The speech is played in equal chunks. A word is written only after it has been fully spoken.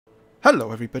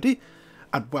Hello everybody,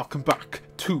 and welcome back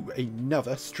to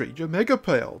another Stranger Mega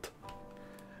Build.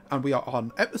 And we are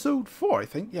on episode 4, I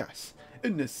think, yes.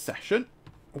 In this session,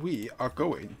 we are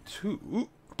going to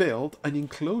build an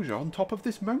enclosure on top of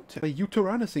this mountain. A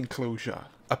Yutyrannus enclosure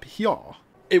up here.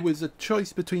 It was a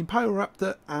choice between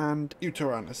Pyroraptor and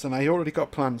Yutyrannus, and I already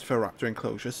got plans for a raptor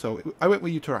enclosure, so I went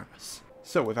with Yutyrannus.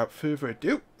 So without further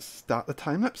ado, start the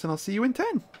time lapse and I'll see you in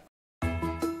 10.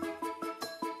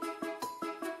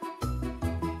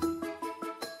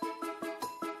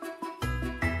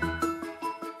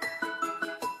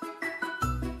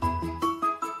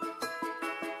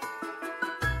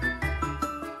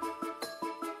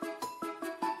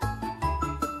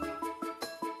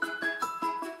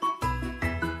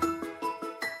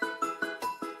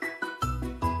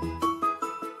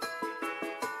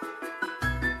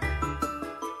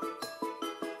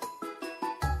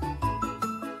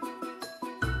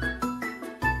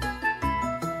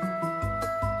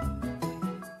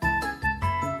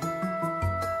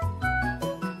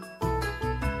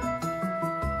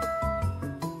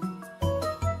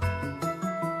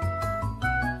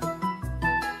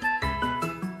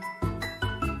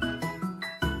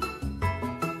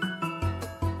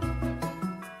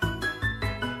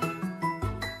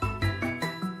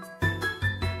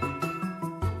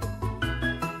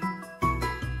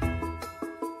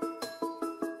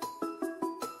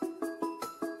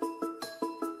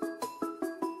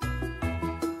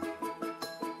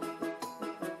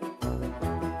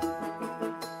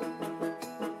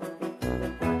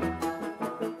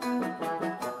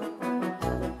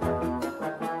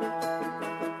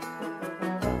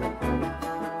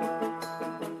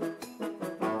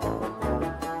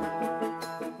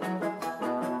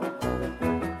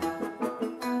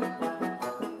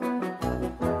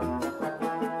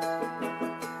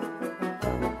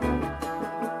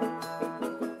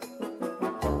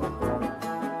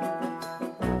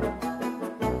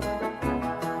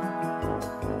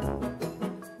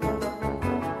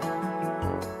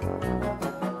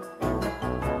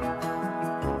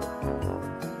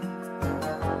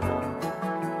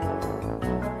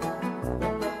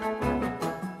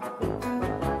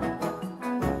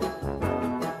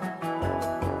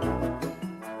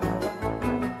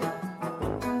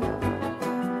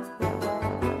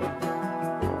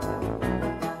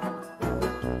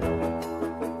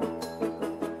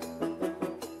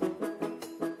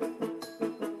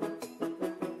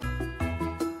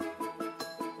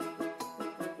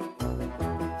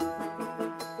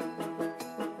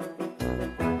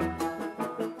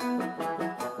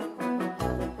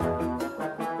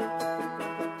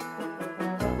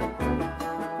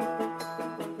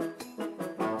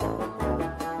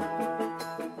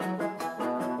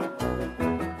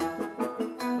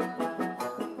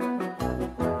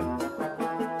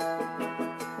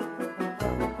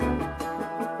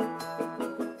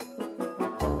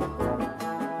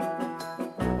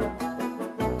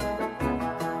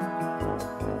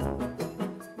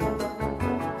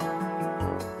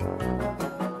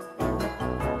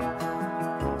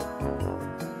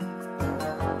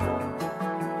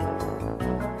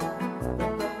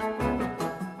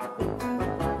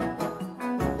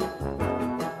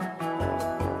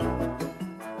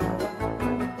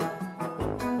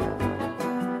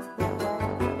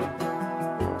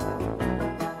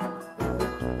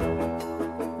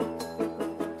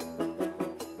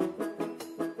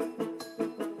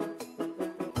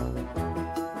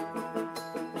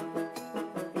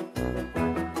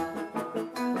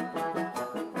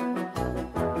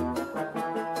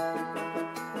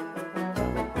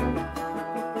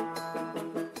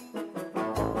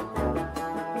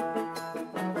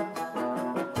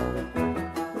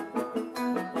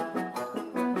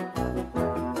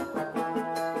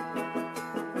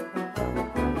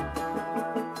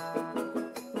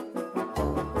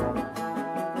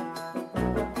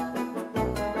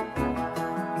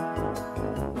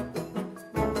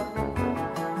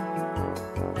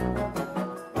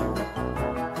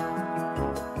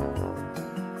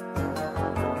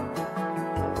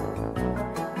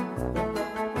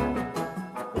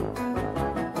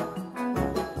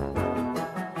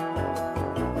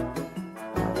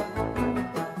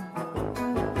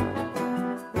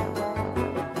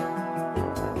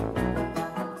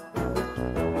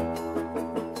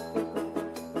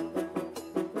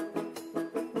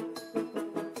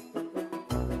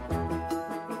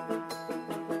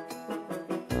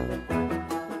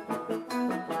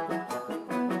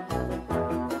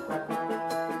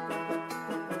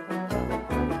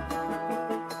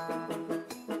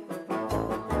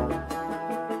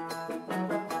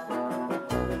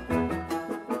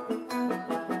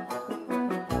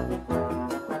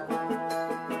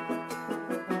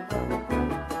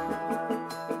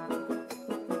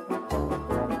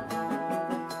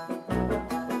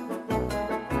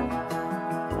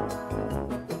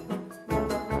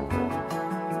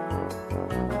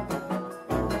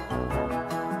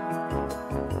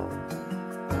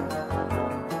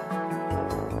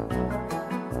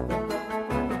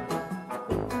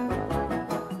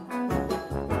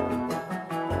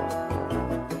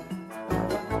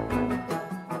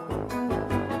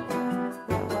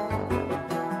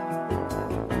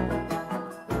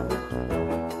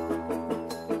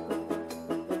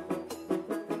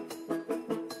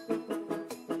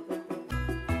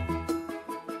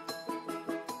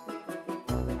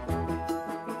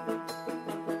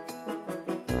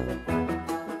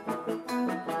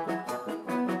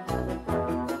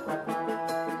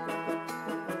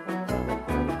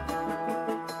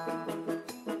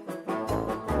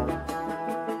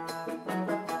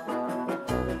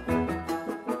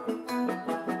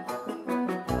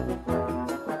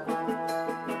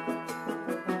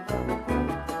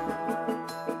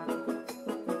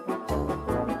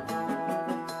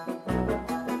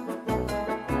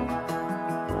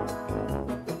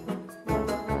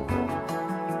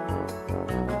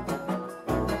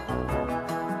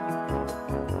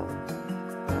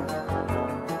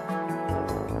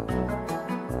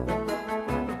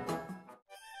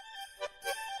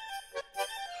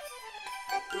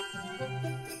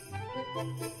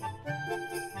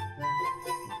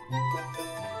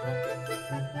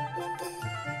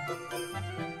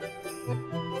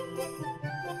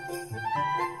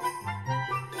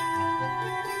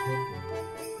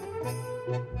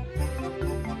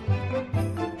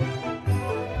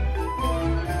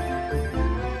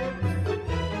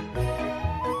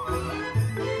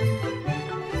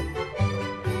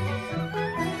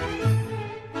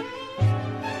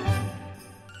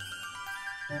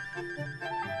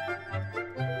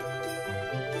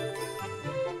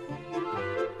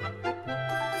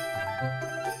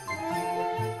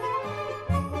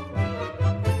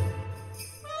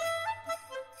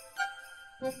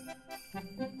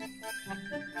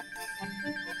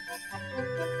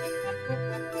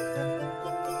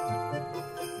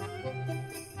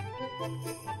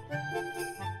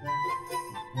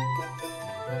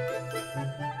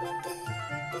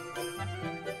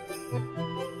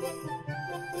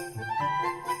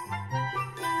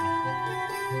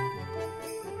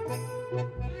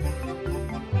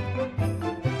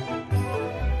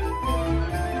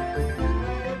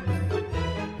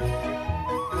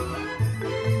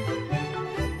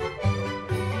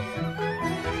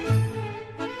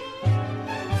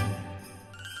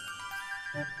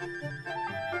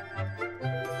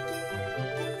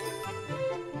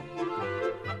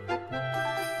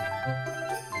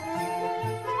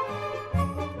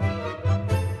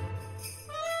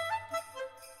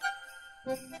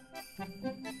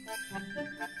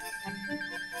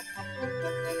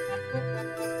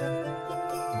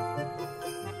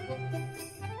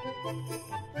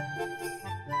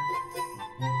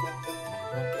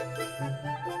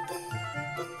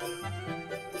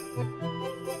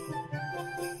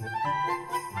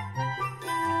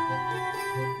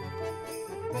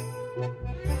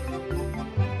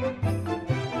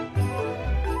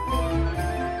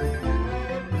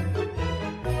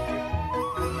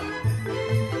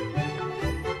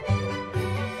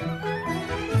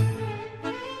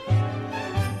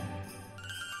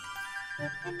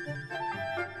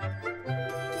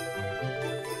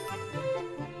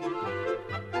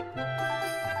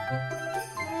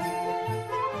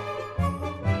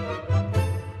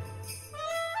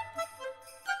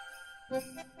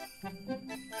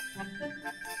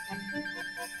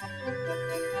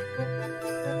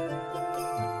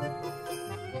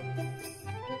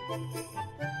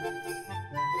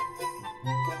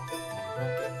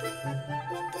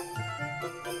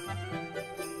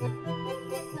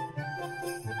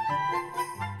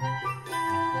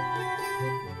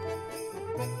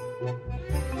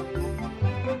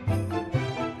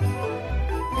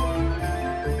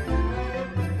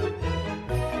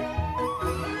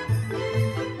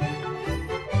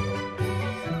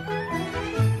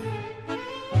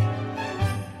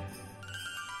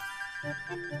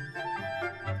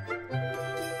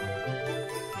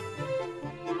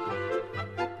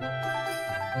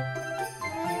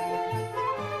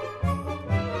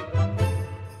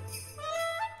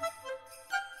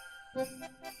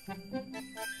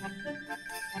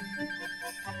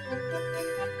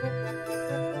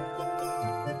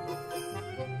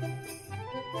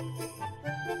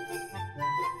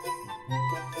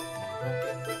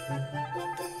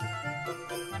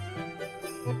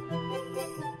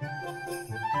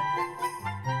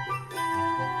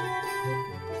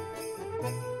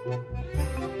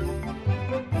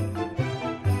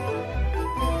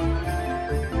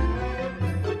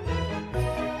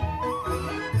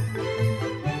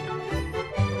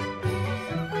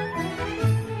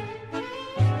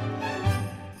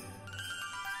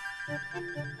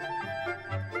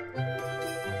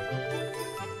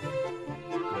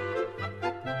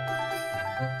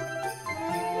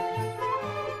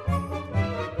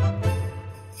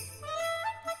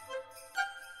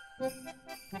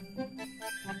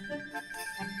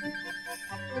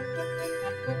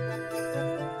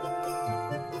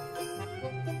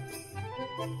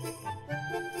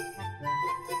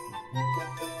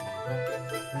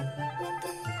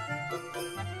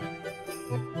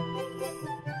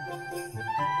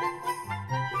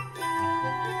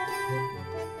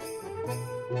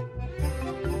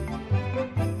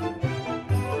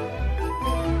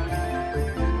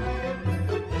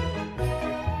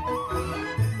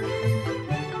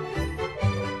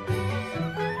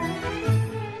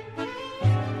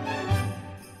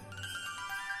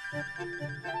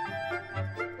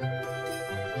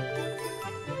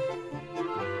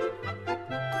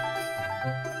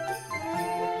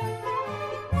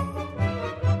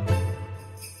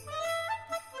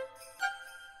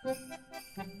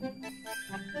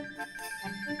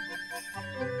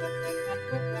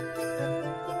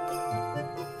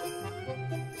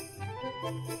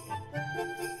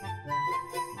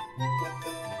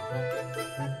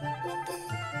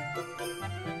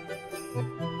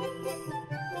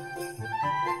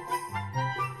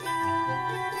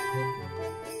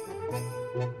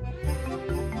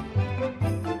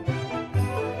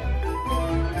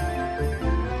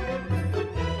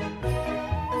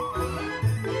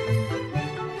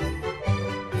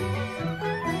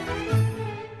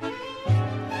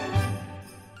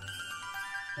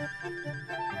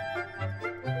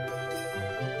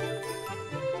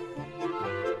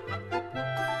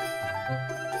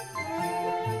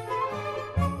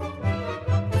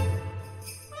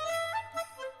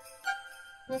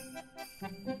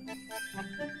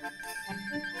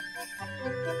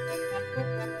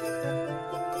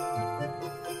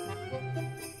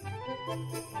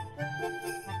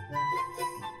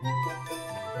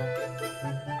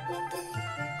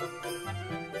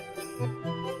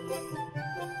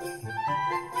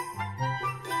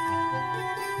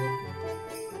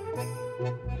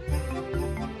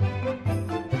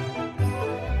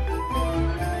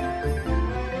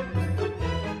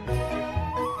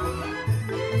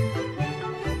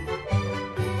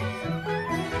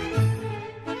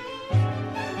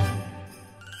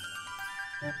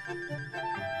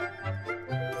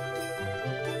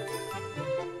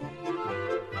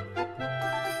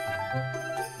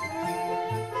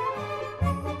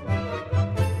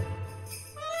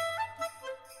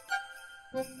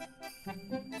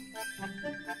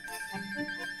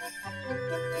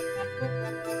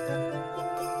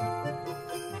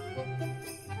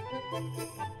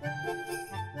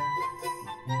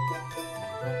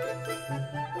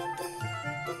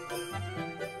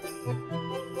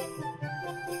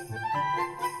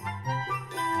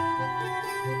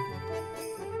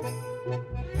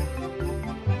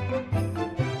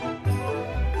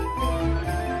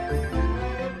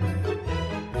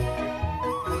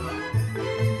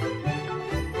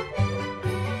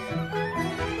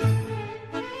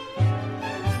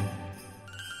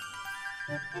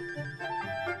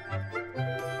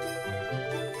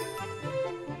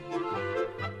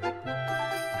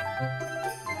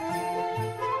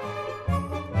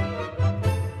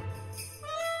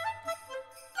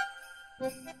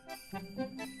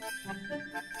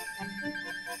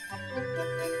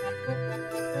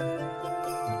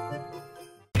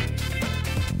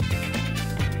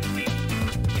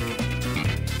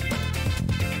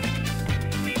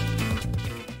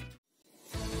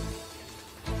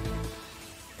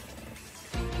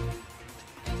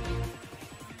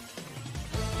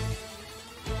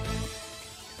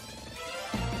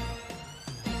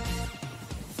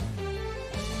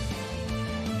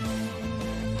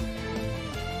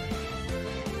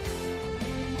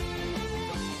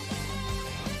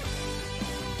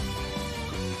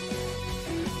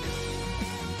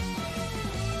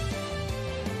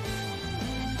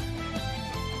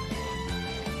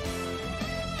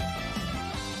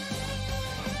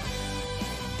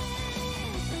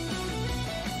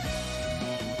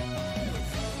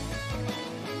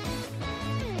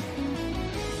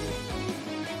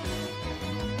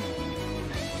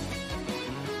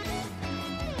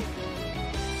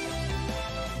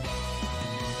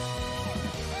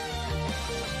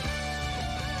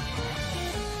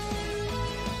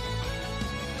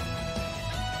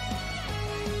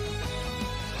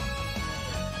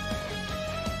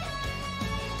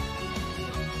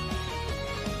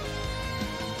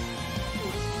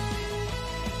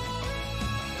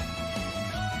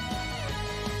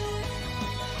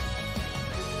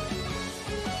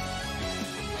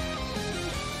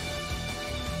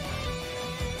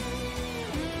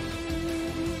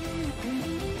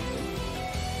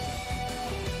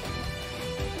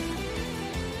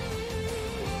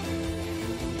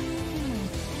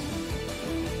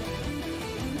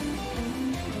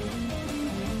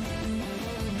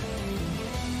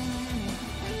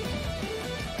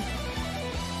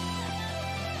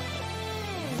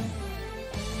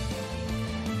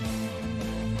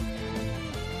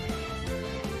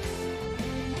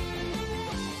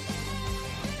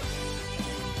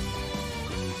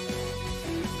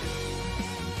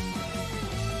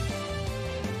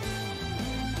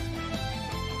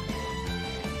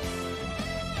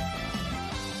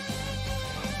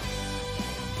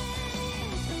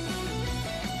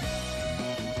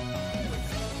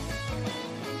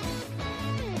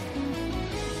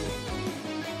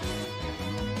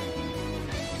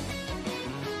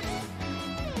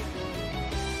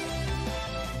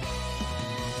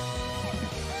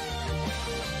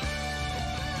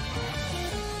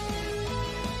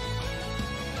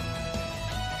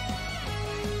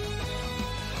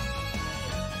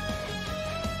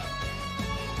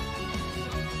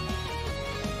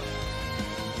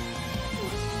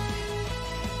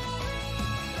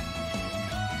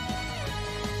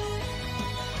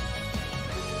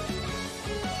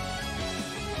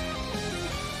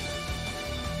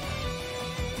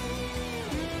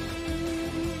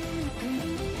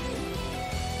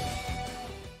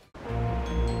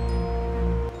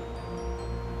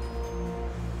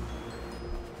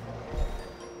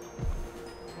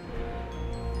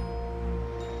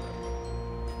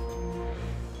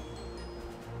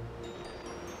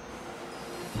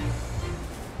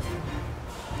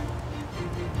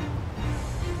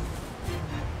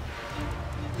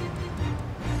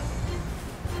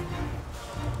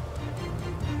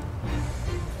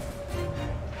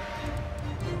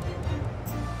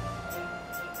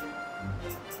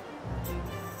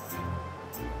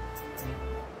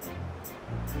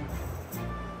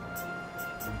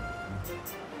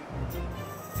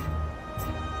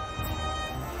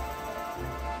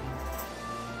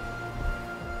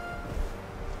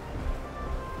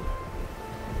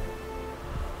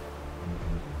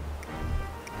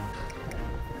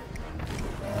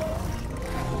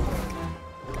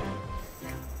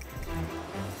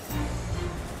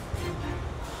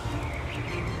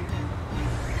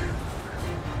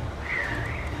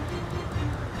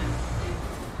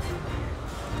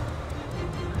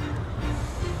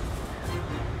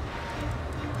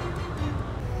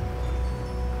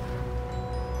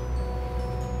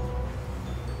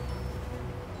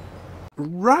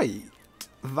 Right,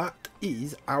 that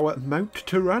is our Mount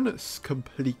Tyrannus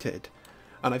completed.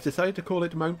 And I've decided to call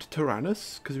it Mount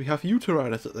Tyrannus because we have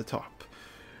Yutyrannus at the top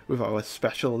with our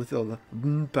special little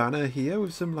banner here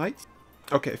with some lights.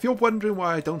 Okay, if you're wondering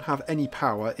why I don't have any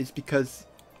power, it's because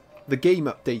the game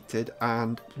updated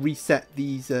and reset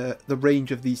these the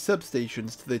range of these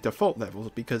substations to the default levels,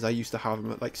 because I used to have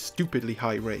them at like stupidly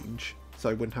high range, so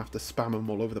I wouldn't have to spam them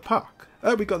all over the park.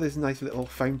 We got this nice little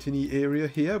fountainy area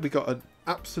here. We got an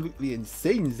absolutely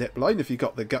insane zipline if you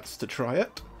got the guts to try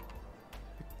it.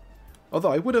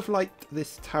 Although I would have liked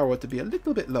this tower to be a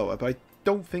little bit lower, but I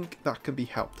don't think that can be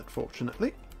helped,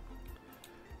 unfortunately.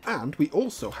 And we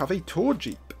also have a tour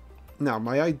jeep. Now,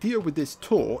 my idea with this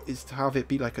tour is to have it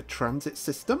be like a transit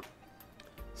system.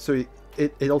 So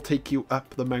it'll take you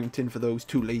up the mountain for those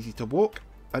too lazy to walk,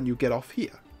 and you get off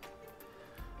here.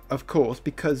 Of course,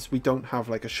 because we don't have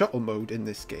like a shuttle mode in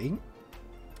this game,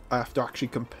 I have to actually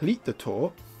complete the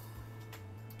tour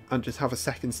and just have a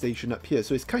second station up here.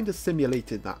 So it's kind of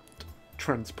simulated that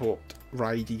transport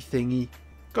ridey thingy.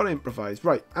 Gotta improvise.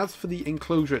 Right, as for the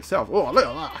enclosure itself, oh, look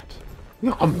at that!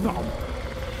 Nom nom!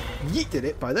 Yeeted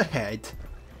it by the head.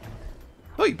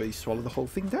 Oh, you better swallow the whole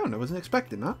thing down. I wasn't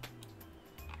expecting that.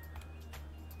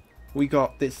 We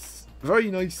got this very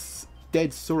nice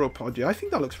dead sauropod here. I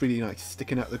think that looks really nice,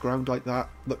 sticking out the ground like that.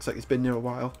 Looks like it's been there a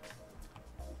while.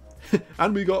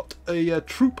 And we got a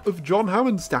troop of John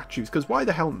Hammond statues, because why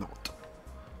the hell not?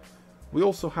 We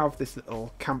also have this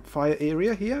little campfire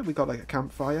area here. We got like a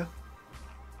campfire.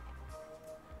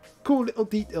 Cool little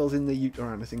details in the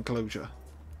Yutyrannus enclosure.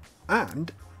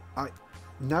 And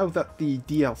now that the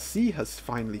DLC has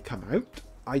finally come out,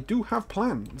 I do have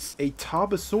plans. A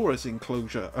Tarbosaurus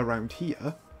enclosure around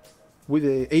here with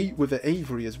an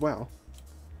aviary as well.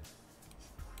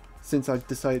 Since I've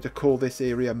decided to call this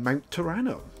area Mount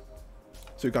Tyranno.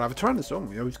 So we've got to have a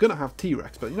Tyrannosaurus. You know, he's going to have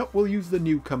T-Rex, but you know, we'll use the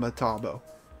newcomer Tarbo.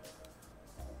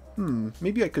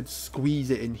 Maybe I could squeeze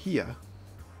it in here.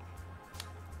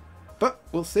 But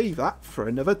we'll save that for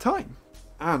another time.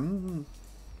 And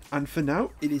for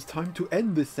now, it is time to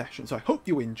end this session. So I hope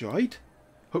you enjoyed.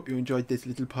 Hope you enjoyed this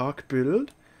little park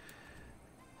build.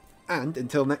 And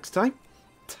until next time,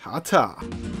 ta-ta!